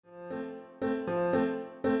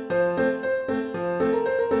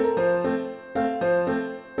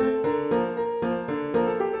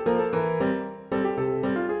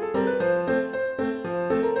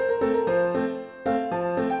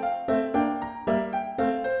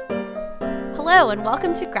Hello and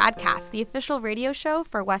welcome to GradCast, the official radio show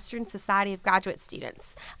for Western Society of Graduate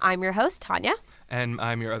Students. I'm your host, Tanya. And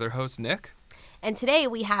I'm your other host, Nick. And today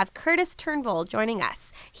we have Curtis Turnbull joining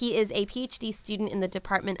us. He is a PhD student in the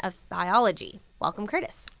Department of Biology. Welcome,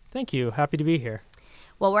 Curtis. Thank you. Happy to be here.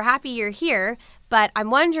 Well, we're happy you're here, but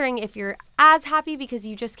I'm wondering if you're as happy because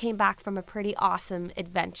you just came back from a pretty awesome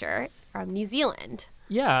adventure from New Zealand.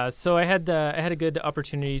 Yeah, so I had a good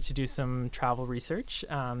opportunity to do some travel research.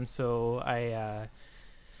 So I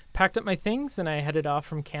packed up my things and I headed off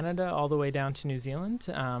from Canada all the way down to New Zealand.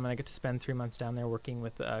 And I get to spend 3 months down there working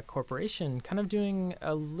with a corporation, kind of doing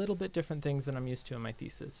a little bit different things than I'm used to in my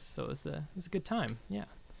thesis. So it was a good time. Yeah.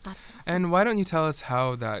 That's awesome. And why don't you tell us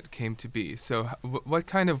how that came to be? So what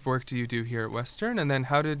kind of work do you do here at Western? And then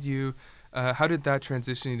how did that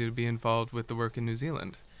transition you to be involved with the work in New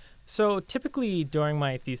Zealand? So typically during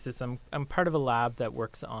my thesis, I'm part of a lab that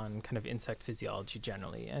works on kind of insect physiology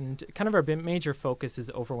generally. And kind of our major focus is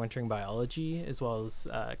overwintering biology, as well as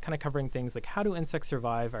kind of covering things like how do insects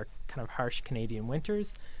survive our kind of harsh Canadian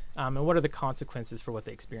winters, and what are the consequences for what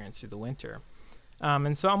they experience through the winter.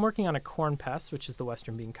 And so I'm working on a corn pest, which is the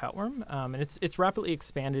western bean cutworm, and it's rapidly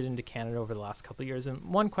expanded into Canada over the last couple of years. And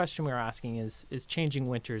one question we were asking is changing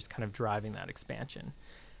winters kind of driving that expansion?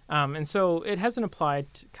 And so it has an applied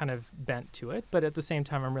kind of bent to it, but at the same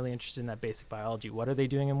time, I'm really interested in that basic biology. What are they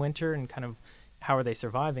doing in winter and kind of how are they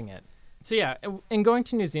surviving it? So yeah, in going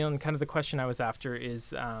to New Zealand, kind of the question I was after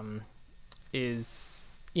is, how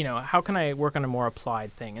can I work on a more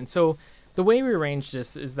applied thing? And so the way we arranged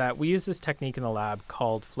this is that we use this technique in the lab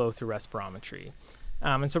called flow-through respirometry.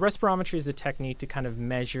 And so respirometry is a technique to kind of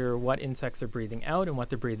measure what insects are breathing out and what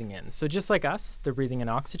they're breathing in. So just like us, they're breathing in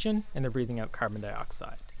oxygen and they're breathing out carbon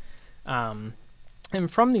dioxide. And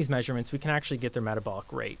from these measurements, we can actually get their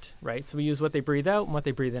metabolic rate, right? So we use what they breathe out and what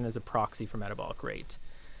they breathe in as a proxy for metabolic rate.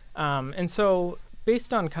 And so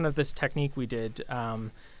based on kind of this technique we did,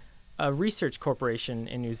 a research corporation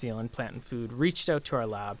in New Zealand, Plant and Food, reached out to our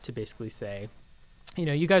lab to basically say,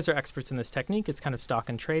 you guys are experts in this technique. It's kind of stock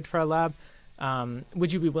and trade for our lab.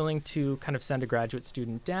 Would you be willing to kind of send a graduate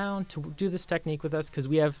student down to do this technique with us? Because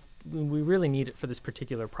we really need it for this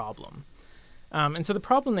particular problem. And so the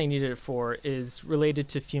problem they needed it for is related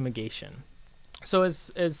to fumigation. So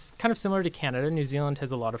as kind of similar to Canada, New Zealand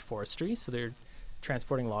has a lot of forestry, so they're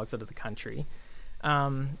transporting logs out of the country.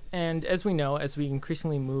 And as we know, as we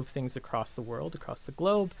increasingly move things across the world, across the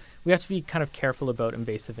globe, we have to be kind of careful about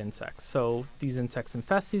invasive insects. So these insects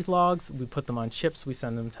infest these logs, we put them on ships, we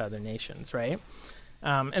send them to other nations, right?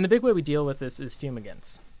 And the big way we deal with this is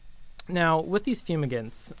fumigants. Now, with these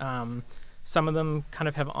fumigants, some of them kind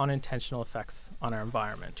of have unintentional effects on our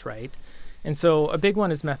environment, right? And so a big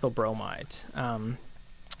one is methyl bromide. And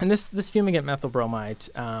this fumigant methyl bromide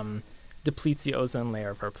depletes the ozone layer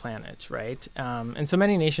of our planet, right? And so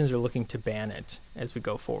many nations are looking to ban it as we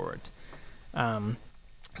go forward.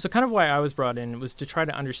 So kind of why I was brought in was to try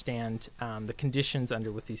to understand the conditions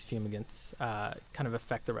under which these fumigants kind of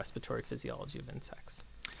affect the respiratory physiology of insects.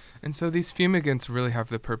 And so these fumigants really have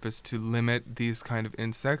the purpose to limit these kind of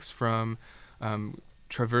insects from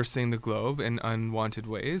traversing the globe in unwanted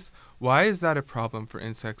ways. Why is that a problem for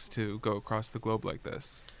insects to go across the globe like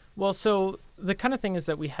this? Well, so the kind of thing is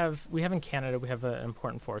that we have in Canada, we have an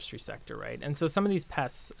important forestry sector, right? And so some of these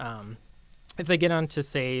pests, if they get onto,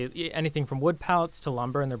 say, anything from wood pallets to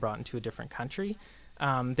lumber and they're brought into a different country,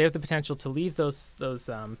 they have the potential to leave those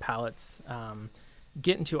pallets,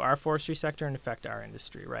 get into our forestry sector and affect our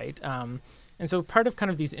industry, right? And so part of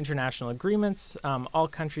kind of these international agreements, all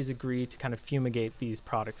countries agree to kind of fumigate these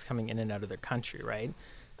products coming in and out of their country, right?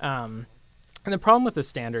 And the problem with the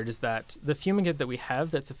standard is that the fumigant that we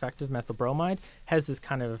have that's effective, methyl bromide, has this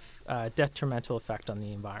kind of detrimental effect on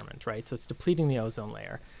the environment, right? So it's depleting the ozone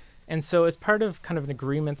layer. And so as part of kind of an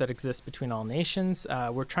agreement that exists between all nations,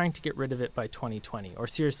 we're trying to get rid of it by 2020 or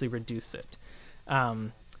seriously reduce it.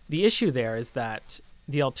 The issue there is that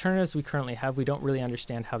the alternatives we currently have, we don't really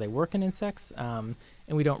understand how they work in insects, and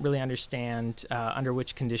we don't really understand under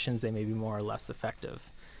which conditions they may be more or less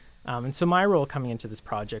effective. And so my role coming into this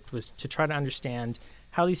project was to try to understand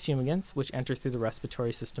how these fumigants, which enter through the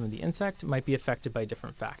respiratory system of the insect, might be affected by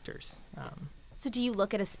different factors. So do you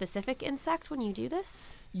look at a specific insect when you do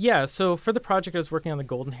this? Yeah, so for the project, I was working on the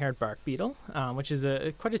golden-haired bark beetle, which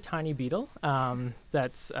is quite a tiny beetle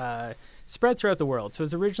that's spread throughout the world. So it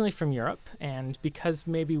was originally from Europe, and because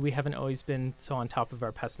maybe we haven't always been so on top of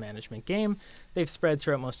our pest management game, they've spread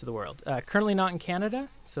throughout most of the world. Currently not in Canada,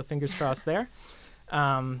 so fingers crossed there.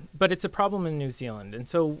 But it's a problem in New Zealand. And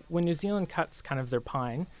so when New Zealand cuts kind of their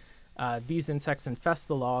pine, these insects infest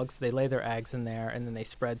the logs, they lay their eggs in there, and then they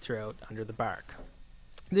spread throughout under the bark.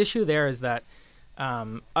 The issue there is that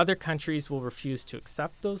other countries will refuse to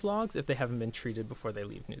accept those logs if they haven't been treated before they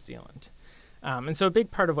leave New Zealand. And so a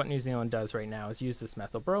big part of what New Zealand does right now is use this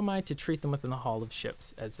methyl bromide to treat them within the hull of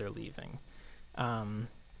ships as they're leaving.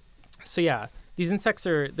 So yeah, these insects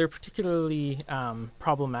they're particularly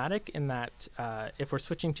problematic in that if we're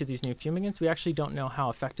switching to these new fumigants, we actually don't know how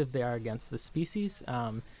effective they are against the species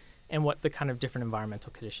and what the kind of different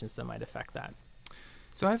environmental conditions that might affect that.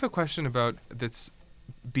 So I have a question about this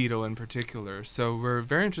beetle in particular. So we're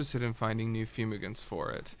very interested in finding new fumigants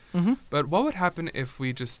for it. Mm-hmm. But what would happen if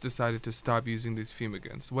we just decided to stop using these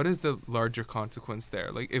fumigants? What is the larger consequence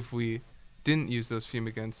there? Like if we didn't use those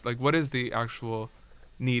fumigants, like what is the actual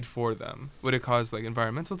need for them? Would it cause like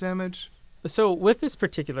environmental damage? So with this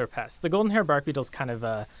particular pest, the golden hair bark beetle is kind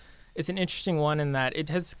of it's an interesting one in that it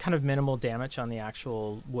has kind of minimal damage on the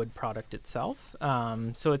actual wood product itself.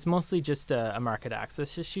 So it's mostly just a market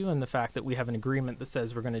access issue, and the fact that we have an agreement that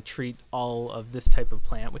says we're going to treat all of this type of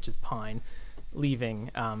plant, which is pine,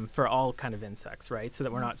 leaving for all kind of insects, right? So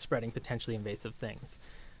that we're not spreading potentially invasive things.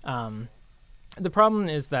 The problem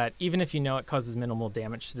is that even if you know it causes minimal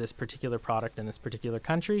damage to this particular product in this particular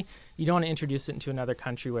country, you don't want to introduce it into another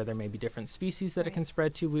country where there may be different species that it can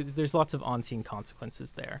spread to. There's lots of on-scene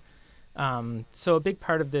consequences there. So a big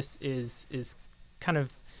part of this is kind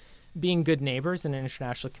of being good neighbors in an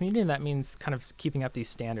international community, and that means kind of keeping up these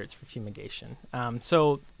standards for fumigation.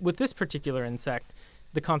 So with this particular insect,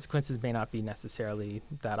 the consequences may not be necessarily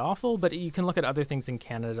that awful, but you can look at other things in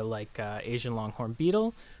Canada like Asian longhorn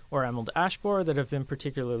beetle or emerald ash borer that have been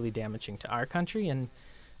particularly damaging to our country. And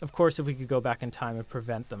of course, if we could go back in time and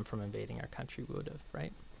prevent them from invading our country, we would have,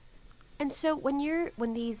 right? And so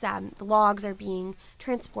when these logs are being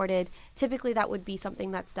transported, typically that would be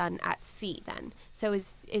something that's done at sea then. So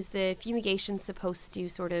is the fumigation supposed to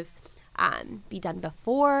sort of be done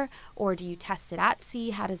before, or do you test it at sea?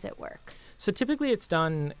 How does it work? So typically it's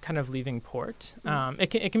done kind of leaving port.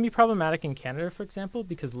 It can be problematic in Canada, for example,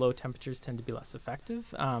 because low temperatures tend to be less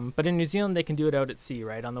effective. But in New Zealand, they can do it out at sea,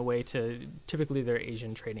 right, on the way to typically their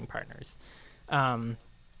Asian trading partners.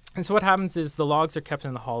 And so what happens is the logs are kept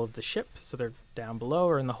in the hull of the ship, so they're down below,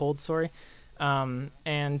 or in the hold, sorry.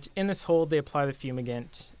 And in this hold, they apply the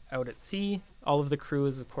fumigant out at sea. All of the crew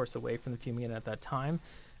is, of course, away from the fumigant at that time.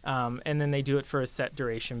 And then they do it for a set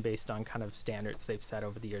duration based on kind of standards they've set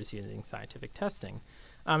over the years using scientific testing.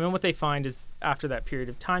 And what they find is after that period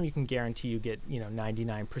of time, you can guarantee you get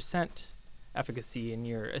 99% efficacy, and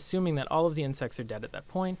you're assuming that all of the insects are dead at that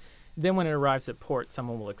point. Then when it arrives at port,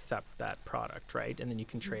 someone will accept that product, right? And then you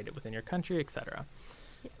can trade it within your country, etc.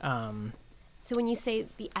 So when you say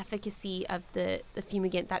the efficacy of the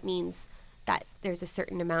fumigant, that means that there's a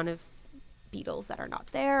certain amount of beetles that are not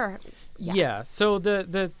there? Or, yeah. So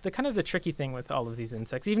the kind of the tricky thing with all of these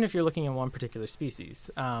insects, even if you're looking at one particular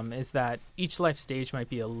species, is that each life stage might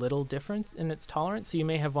be a little different in its tolerance. So you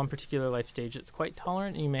may have one particular life stage that's quite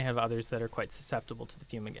tolerant, and you may have others that are quite susceptible to the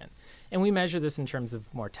fumigant. And we measure this in terms of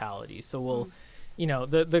mortality. So we'll,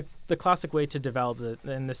 the classic way to develop it,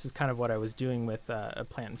 and this is kind of what I was doing with a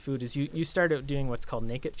plant and food, is you start out doing what's called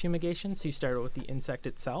naked fumigation. So you start out with the insect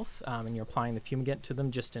itself, and you're applying the fumigant to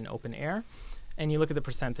them just in open air. And you look at the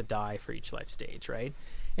percent that die for each life stage, right?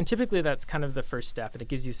 And typically that's kind of the first step, and it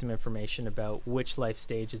gives you some information about which life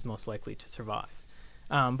stage is most likely to survive.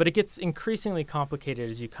 But it gets increasingly complicated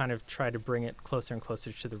as you kind of try to bring it closer and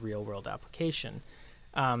closer to the real world application.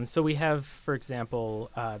 So we have, for example,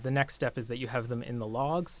 the next step is that you have them in the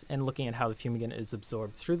logs and looking at how the fumigant is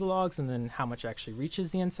absorbed through the logs and then how much actually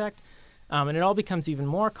reaches the insect. And it all becomes even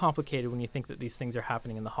more complicated when you think that these things are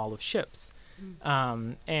happening in the hull of ships.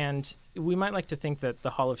 And we might like to think that the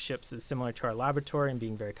hull of ships is similar to our laboratory and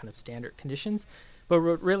being very kind of standard conditions. But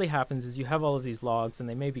what really happens is you have all of these logs and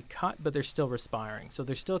they may be cut, but they're still respiring. So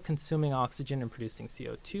they're still consuming oxygen and producing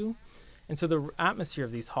CO2. And so the atmosphere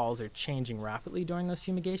of these hulls are changing rapidly during those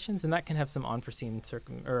fumigations, and that can have some unforeseen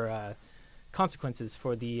consequences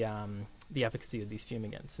for the efficacy of these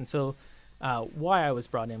fumigants. And so why I was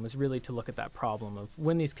brought in was really to look at that problem of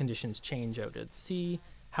when these conditions change out at sea,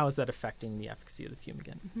 how is that affecting the efficacy of the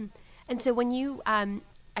fumigant? Mm-hmm. And so when you, I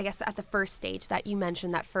guess at the first stage that you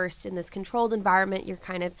mentioned, that first in this controlled environment, you're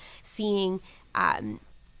kind of seeing,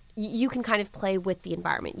 you can kind of play with the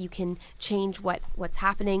environment. You can change what's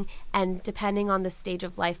happening, and depending on the stage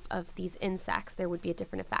of life of these insects, there would be a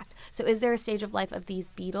different effect. So is there a stage of life of these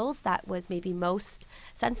beetles that was maybe most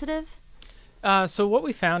sensitive? So what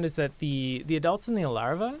we found is that the adults and the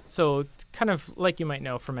larvae, so kind of like you might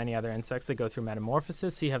know from many other insects, they go through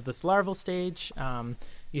metamorphosis. So you have this larval stage,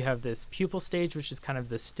 you have this pupal stage, which is kind of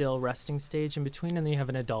the still resting stage in between, and then you have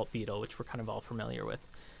an adult beetle, which we're kind of all familiar with.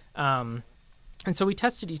 And so we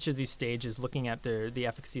tested each of these stages, looking at the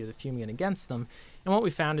efficacy of the fumigant against them. And what we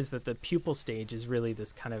found is that the pupil stage is really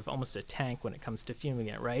this kind of almost a tank when it comes to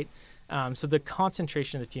fumigant, right? So the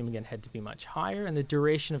concentration of the fumigant had to be much higher, and the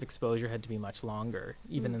duration of exposure had to be much longer,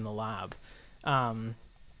 even in the lab.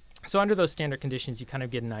 So under those standard conditions, you kind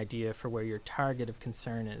of get an idea for where your target of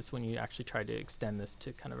concern is when you actually try to extend this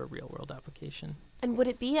to kind of a real-world application. And would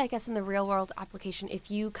it be, I guess, in the real-world application,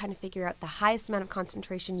 if you kind of figure out the highest amount of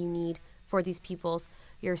concentration you need for these pupils,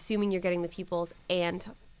 you're assuming you're getting the pupils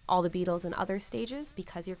and all the beetles in other stages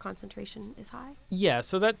because your concentration is high? Yeah,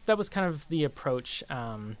 so that was kind of the approach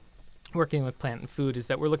working with plant and food, is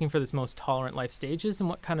that we're looking for this most tolerant life stages and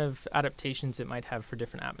what kind of adaptations it might have for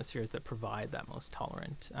different atmospheres that provide that most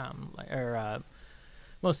tolerant,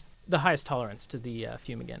 the highest tolerance to the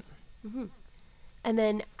fumigant. Mm-hmm. And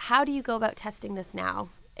then how do you go about testing this now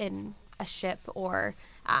in a ship or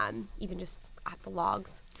even just at the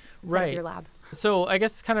logs instead of your lab? So I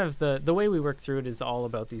guess kind of the way we work through it is all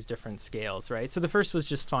about these different scales, right? So the first was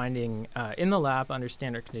just finding in the lab under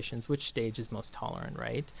standard conditions which stage is most tolerant,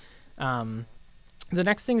 right? The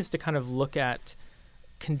next thing is to kind of look at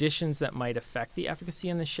conditions that might affect the efficacy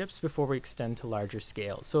in the ships before we extend to larger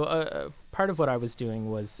scales. So part of what I was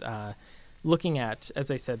doing was looking at, as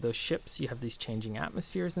I said, those ships. You have these changing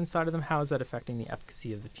atmospheres inside of them. How is that affecting the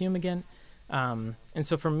efficacy of the fumigant? And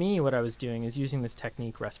so for me, what I was doing is using this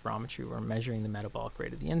technique, respirometry, where I'm measuring the metabolic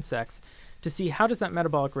rate of the insects to see how does that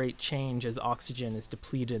metabolic rate change as oxygen is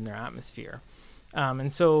depleted in their atmosphere.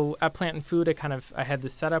 And so at Plant and Food, I had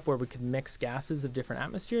this setup where we could mix gases of different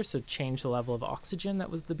atmospheres, so change the level of oxygen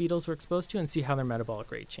that the beetles were exposed to and see how their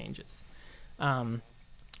metabolic rate changes. And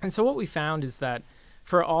so what we found is that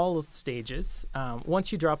for all stages,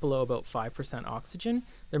 once you drop below about 5% oxygen,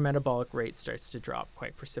 their metabolic rate starts to drop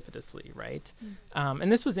quite precipitously, right?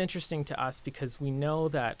 And this was interesting to us because we know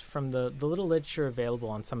that from the little literature available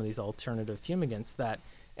on some of these alternative fumigants that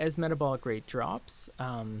as metabolic rate drops,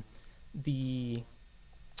 the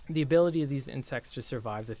ability of these insects to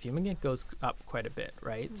survive the fumigant goes up quite a bit,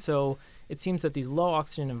 right? So it seems that these low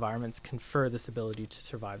oxygen environments confer this ability to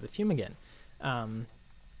survive the fumigant.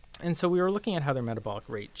 And so we were looking at how their metabolic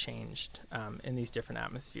rate changed in these different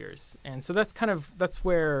atmospheres. And so that's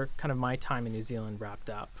where kind of my time in New Zealand wrapped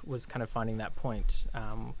up, was kind of finding that point.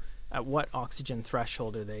 At what oxygen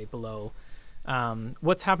threshold are they below?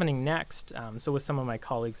 What's happening next, so with some of my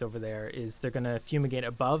colleagues over there, is they're going to fumigate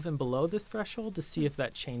above and below this threshold to see if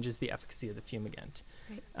that changes the efficacy of the fumigant.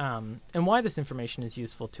 Right. And why this information is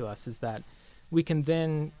useful to us is that we can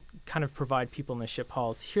then kind of provide people in the ship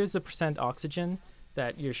halls, here's the % oxygen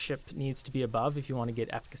that your ship needs to be above if you want to get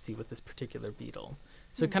efficacy with this particular beetle.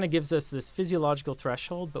 So it kind of gives us this physiological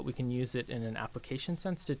threshold, but we can use it in an application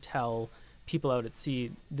sense to tell people out at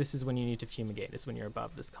sea, this is when you need to fumigate, is when you're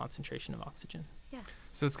above this concentration of oxygen. Yeah.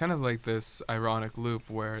 So it's kind of like this ironic loop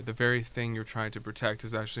where the very thing you're trying to protect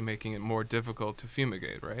is actually making it more difficult to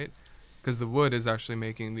fumigate, right? Because the wood is actually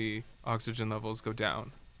making the oxygen levels go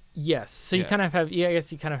down. Yes. So you kind of have, I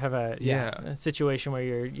guess you kind of have a situation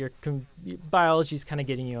where your biology's kind of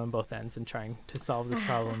getting you on both ends and trying to solve this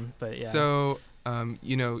problem. But yeah. So,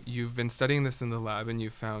 you've been studying this in the lab and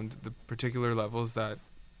you've found the particular levels that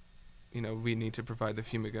we need to provide the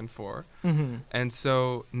fumigant for. Mm-hmm. And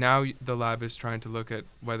so now the lab is trying to look at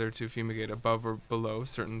whether to fumigate above or below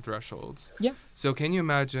certain thresholds. Yeah. So can you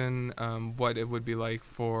imagine what it would be like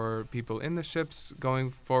for people in the ships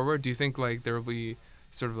going forward? Do you think there will be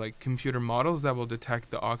sort of computer models that will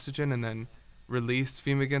detect the oxygen and then release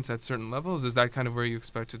fumigants at certain levels? Is that kind of where you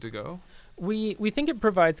expect it to go? We think it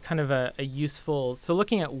provides kind of a useful, so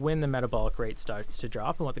looking at when the metabolic rate starts to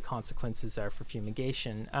drop and what the consequences are for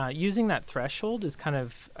fumigation, using that threshold is kind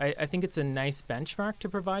of, I think it's a nice benchmark to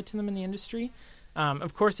provide to them in the industry.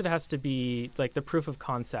 Of course, it has to be, the proof of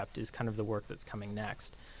concept is kind of the work that's coming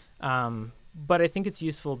next. But I think it's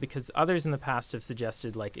useful because others in the past have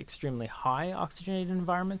suggested extremely high oxygenated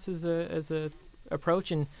environments as a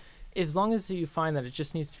approach, and as long as you find that it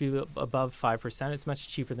just needs to be above 5%, it's much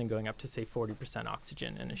cheaper than going up to, say, 40%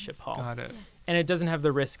 oxygen in a ship hull. Got it. Yeah. And it doesn't have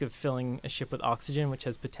the risk of filling a ship with oxygen, which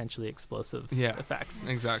has potentially explosive effects.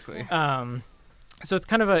 Exactly. So it's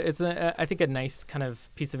kind of I think a nice kind of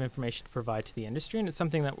piece of information to provide to the industry, and it's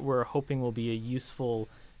something that we're hoping will be a useful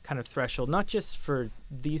kind of threshold, not just for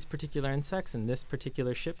these particular insects and this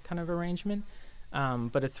particular ship kind of arrangement,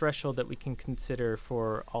 but a threshold that we can consider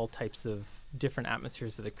for all types of different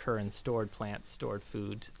atmospheres that occur in stored plants, stored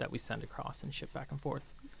food that we send across and ship back and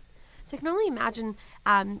forth. So I can only imagine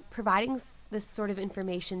providing this sort of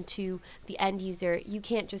information to the end user. You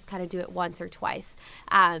can't just kind of do it once or twice.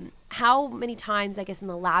 How many times, I guess, in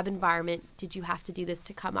the lab environment did you have to do this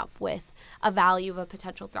to come up with a value of a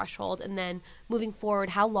potential threshold? And then moving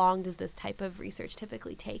forward, how long does this type of research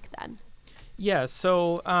typically take then? Yeah,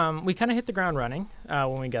 so we kind of hit the ground running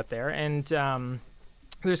when we get there. And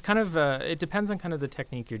there's kind of, it depends on kind of the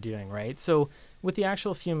technique you're doing, right? So with the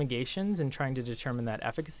actual fumigations and trying to determine that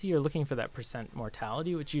efficacy, you're looking for that percent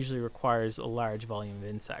mortality, which usually requires a large volume of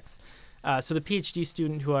insects. So the PhD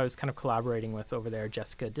student who I was kind of collaborating with over there,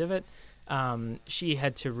 Jessica Divot, she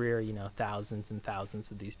had to rear, thousands and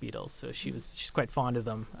thousands of these beetles. So she's quite fond of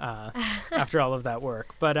them after all of that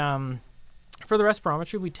work. But for the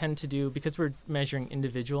respirometry, we tend to do, because we're measuring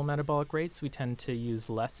individual metabolic rates, we tend to use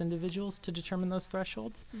less individuals to determine those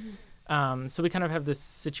thresholds. So we kind of have this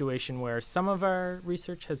situation where some of our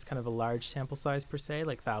research has kind of a large sample size per se,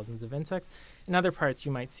 like thousands of insects. In other parts,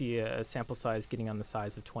 you might see a sample size getting on the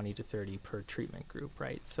size of 20 to 30 per treatment group,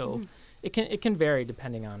 right? So it can vary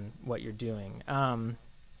depending on what you're doing.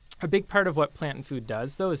 A big part of what Plant and Food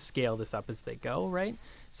does, though, is scale this up as they go, right?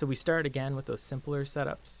 So we start again with those simpler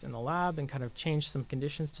setups in the lab and kind of change some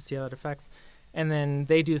conditions to see how that affects. And then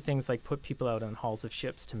they do things like put people out on hulls of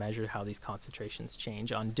ships to measure how these concentrations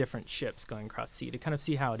change on different ships going across sea to kind of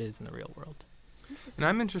see how it is in the real world. And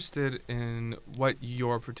I'm interested in what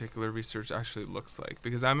your particular research actually looks like,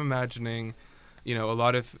 because I'm imagining, a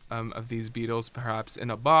lot of these beetles perhaps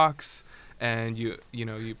in a box, and you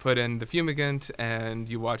put in the fumigant and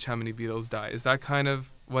you watch how many beetles die. Is that kind of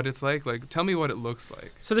what it's like? Like, tell me what it looks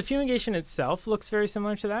like. So the fumigation itself looks very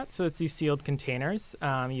similar to that. So it's these sealed containers.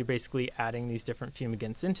 You're basically adding these different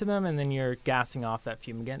fumigants into them, and then you're gassing off that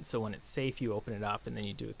fumigant. So when it's safe, you open it up, and then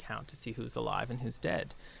you do a count to see who's alive and who's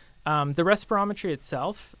dead. The respirometry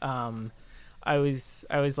itself, I always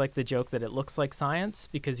like the joke that it looks like science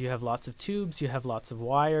because you have lots of tubes, you have lots of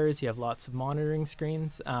wires, you have lots of monitoring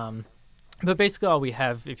screens. But basically all we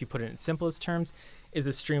have, if you put it in simplest terms, is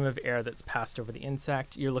a stream of air that's passed over the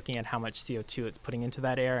insect. You're looking at how much CO2 it's putting into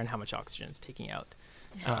that air and how much oxygen it's taking out.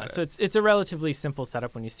 So it's a relatively simple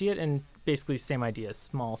setup when you see it, and basically same idea,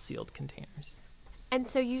 small sealed containers. And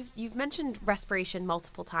so you've mentioned respiration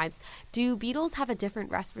multiple times. Do beetles have a different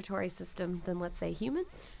respiratory system than, let's say,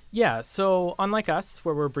 humans? Yeah, so unlike us,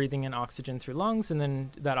 where we're breathing in oxygen through lungs, and then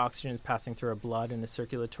that oxygen is passing through our blood and a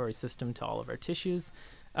circulatory system to all of our tissues,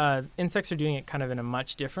 insects are doing it kind of in a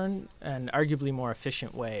much different and arguably more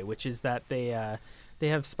efficient way, which is that they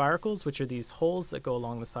have spiracles, which are these holes that go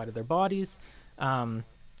along the side of their bodies.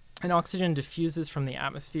 And oxygen diffuses from the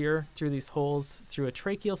atmosphere through these holes through a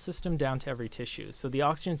tracheal system down to every tissue. So the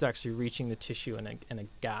oxygen is actually reaching the tissue in a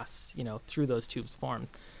gas, through those tubes formed.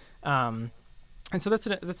 And so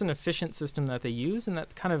that's an efficient system that they use, and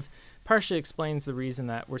that kind of partially explains the reason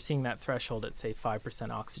that we're seeing that threshold at, say,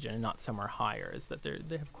 5% oxygen and not somewhere higher, is that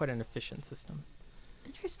they have quite an efficient system.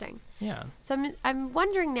 Interesting. Yeah. So I'm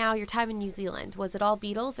wondering now, your time in New Zealand, was it all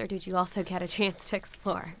beetles, or did you also get a chance to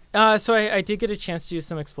explore? So I did get a chance to do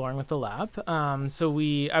some exploring with the lab.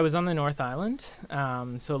 I was on the North Island,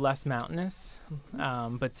 so less mountainous,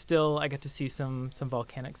 but still I got to see some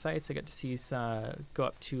volcanic sites. I got to see go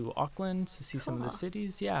up to Auckland to see some of the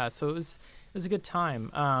cities. Yeah, so it was a good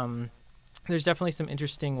time. There's definitely some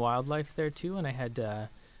interesting wildlife there too, and I had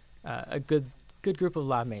a good group of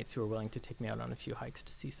lab mates who were willing to take me out on a few hikes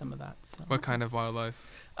to see some of that. So. What kind of wildlife?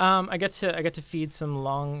 I got to feed some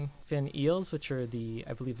long fin eels, which are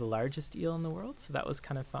I believe the largest eel in the world. So that was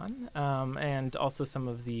kind of fun. And also some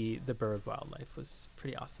of the bird wildlife was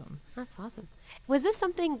pretty awesome. That's awesome. Was this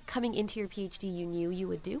something coming into your PhD you knew you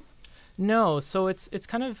would do? No, so it's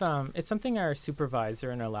kind of it's something our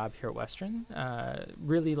supervisor in our lab here at Western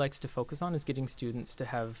really likes to focus on, is getting students to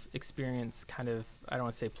have experience kind of, I don't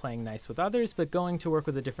want to say playing nice with others, but going to work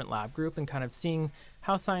with a different lab group and kind of seeing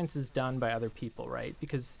how science is done by other people, right?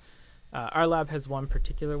 Because our lab has one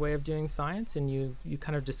particular way of doing science, and you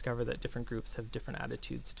kind of discover that different groups have different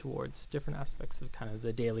attitudes towards different aspects of kind of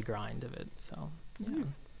the daily grind of it. So, yeah.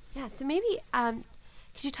 Yeah, so maybe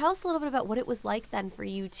could you tell us a little bit about what it was like then for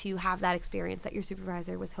you to have that experience that your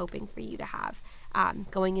supervisor was hoping for you to have,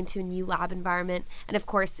 going into a new lab environment? And of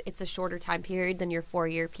course, it's a shorter time period than your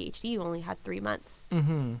 4-year PhD. You only had 3 months.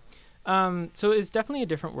 Mm-hmm. So it's definitely a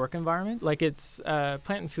different work environment. Like, it's Plant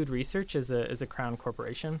and Food Research is a Crown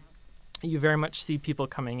corporation. You very much see people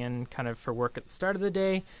coming in kind of for work at the start of the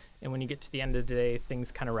day, and when you get to the end of the day,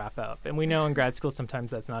 things kind of wrap up. And we know in grad school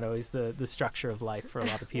sometimes that's not always the structure of life for a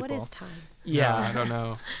lot of people. What is time? Yeah. No, I don't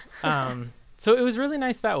know. So it was really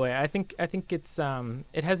nice that way. I think it's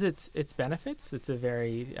it has its benefits. It's a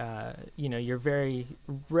very you're very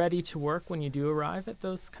ready to work when you do arrive at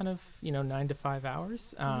those kind of 9 to 5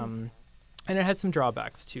 hours, and it has some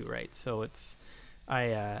drawbacks too, right? So it's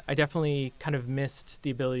I definitely kind of missed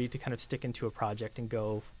the ability to kind of stick into a project and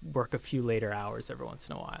go work a few later hours every once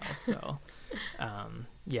in a while. So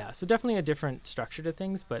so definitely a different structure to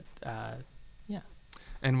things, but yeah.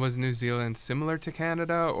 And was New Zealand similar to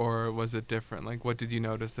Canada, or was it different? Like, what did you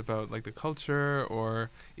notice about like the culture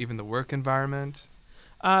or even the work environment?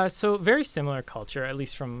 So very similar culture, at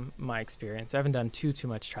least from my experience. I haven't done too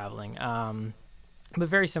much traveling, but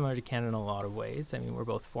very similar to Canada in a lot of ways. I mean, we're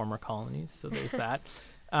both former colonies, so there's that.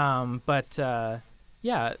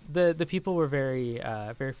 The people were very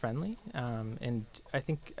very friendly, and I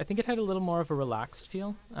think it had a little more of a relaxed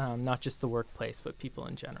feel, not just the workplace, but people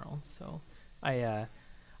in general. So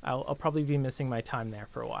I'll probably be missing my time there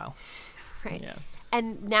for a while. Right. Yeah.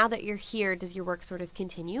 And now that you're here, does your work sort of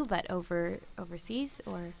continue, but overseas,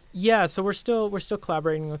 or? Yeah, so we're still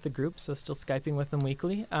collaborating with the group, so still Skyping with them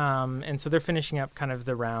weekly. And so they're finishing up kind of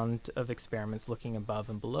the round of experiments looking above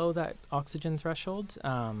and below that oxygen threshold.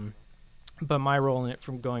 But my role in it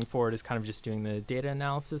from going forward is kind of just doing the data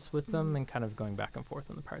analysis with them and kind of going back and forth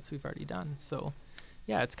on the parts we've already done. So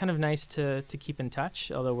yeah, it's kind of nice to keep in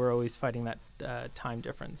touch, although we're always fighting that time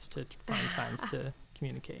difference to find times to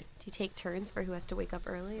communicate. Do you take turns for who has to wake up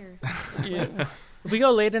early, or? Yeah. If we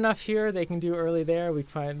go late enough here, they can do early there. We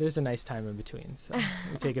find there's a nice time in between, so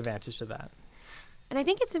we take advantage of that. And I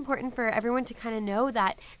think it's important for everyone to kind of know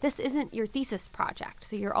that this isn't your thesis project,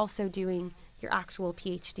 so you're also doing your actual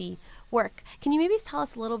PhD work. Can you maybe tell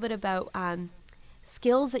us a little bit about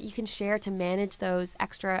skills that you can share to manage those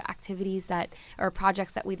extra activities or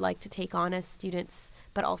projects that we'd like to take on as students,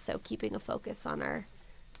 but also keeping a focus on our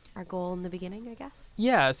goal in the beginning, I guess?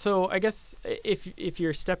 Yeah, so I guess if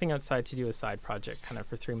you're stepping outside to do a side project kind of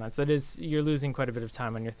for 3 months, you're losing quite a bit of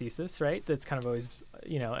time on your thesis, right? That's kind of always,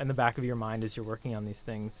 in the back of your mind as you're working on these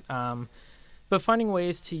things. But finding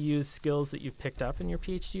ways to use skills that you've picked up in your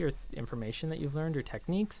PhD or information that you've learned or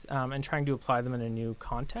techniques, and trying to apply them in a new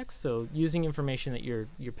context. So using information that you're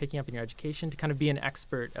picking up in your education to kind of be an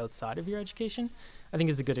expert outside of your education, I think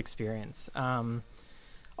is a good experience.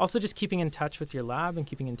 Also, just keeping in touch with your lab and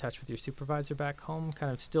keeping in touch with your supervisor back home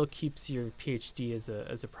kind of still keeps your PhD as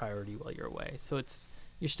a priority while you're away. So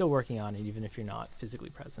you're still working on it even if you're not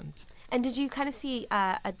physically present. And did you kind of see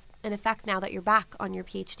an effect now that you're back on your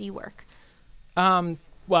PhD work?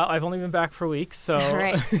 Well, I've only been back for weeks, so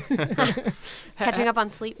right. Catching up on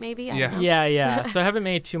sleep, maybe. Yeah. So I haven't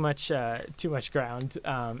made too much ground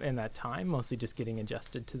in that time. Mostly just getting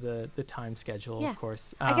adjusted to the time schedule, of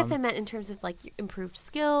course. I guess I meant in terms of like improved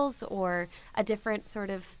skills or a different sort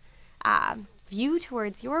of view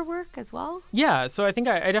towards your work as well. Yeah. So I think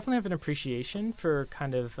I definitely have an appreciation for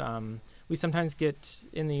kind of. We sometimes get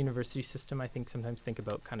in the university system, I think sometimes think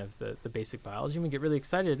about kind of the basic biology and we get really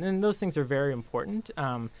excited. And those things are very important.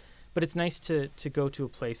 But it's nice to go to a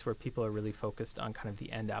place where people are really focused on kind of the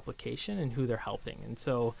end application and who they're helping. And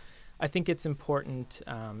so I think it's important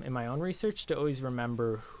in my own research to always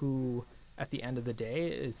remember who at the end of the day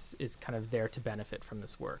is kind of there to benefit from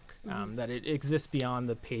this work, that it exists beyond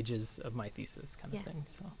the pages of my thesis kind of thing.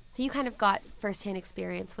 So you kind of got firsthand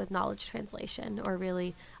experience with knowledge translation or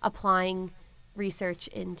really applying research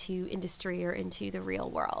into industry or into the real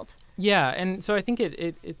world. Yeah, and so I think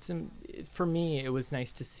it's for me, it was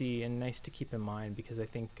nice to see and nice to keep in mind because I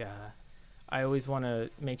think I always want to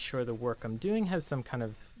make sure the work I'm doing has some kind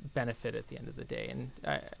of benefit at the end of the day. And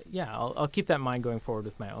I'll keep that in mind going forward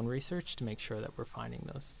with my own research to make sure that we're finding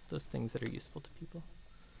those things that are useful to people.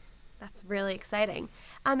 That's really exciting.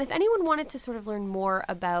 If anyone wanted to sort of learn more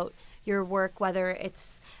about your work, whether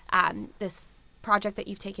it's this project that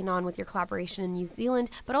you've taken on with your collaboration in New Zealand,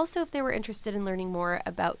 but also if they were interested in learning more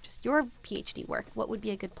about just your PhD work, what would be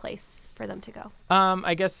a good place for them to go?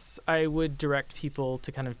 I guess I would direct people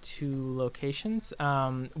to kind of 2 locations.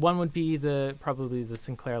 One would be probably the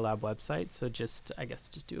Sinclair Lab website. So just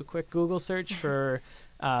do a quick Google search for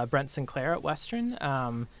Brent Sinclair at Western.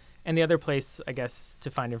 And the other place, I guess, to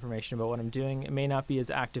find information about what I'm doing, it may not be as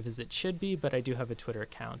active as it should be, but I do have a Twitter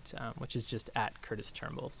account, which is just at Curtis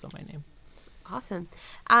Turnbull, so my name. Awesome.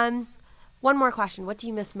 One more question. What do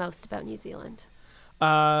you miss most about New Zealand?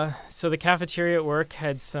 So the cafeteria at work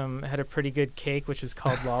had a pretty good cake, which was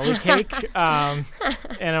called Lolly Cake. And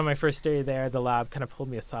on my first day there, the lab kind of pulled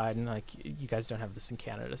me aside and like, you guys don't have this in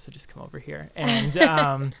Canada, so just come over here.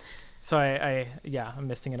 And So I'm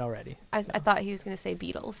missing it already. I thought he was going to say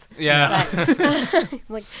Beatles. Yeah. But,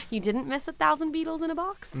 like, you didn't miss 1,000 Beatles in a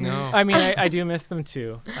box? No. I mean, I do miss them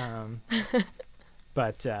too.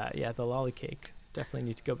 But the lolly cake. Definitely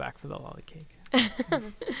need to go back for the lolly cake.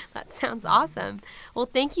 That sounds awesome. Well,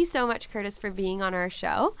 thank you so much, Curtis, for being on our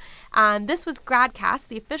show. This was GradCast,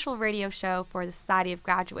 the official radio show for the Society of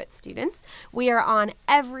Graduate Students. We are on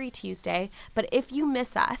every Tuesday, but if you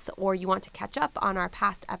miss us or you want to catch up on our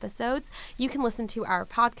past episodes, you can listen to our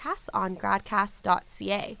podcasts on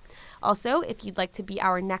gradcast.ca. Also, if you'd like to be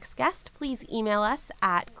our next guest, please email us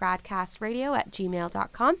at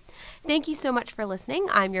gradcastradio@gmail.com. Thank you so much for listening.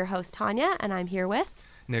 I'm your host, Tanya, and I'm here with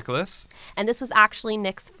Nicholas. And this was actually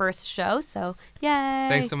Nick's first show, so yay.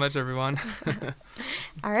 Thanks so much, everyone.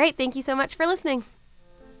 All right, thank you so much for listening.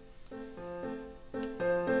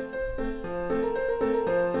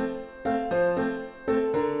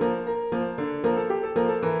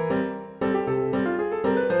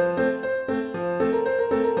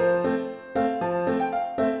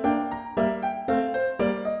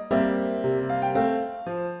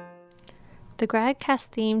 The GradCast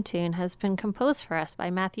theme tune has been composed for us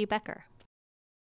by Matthew Becker.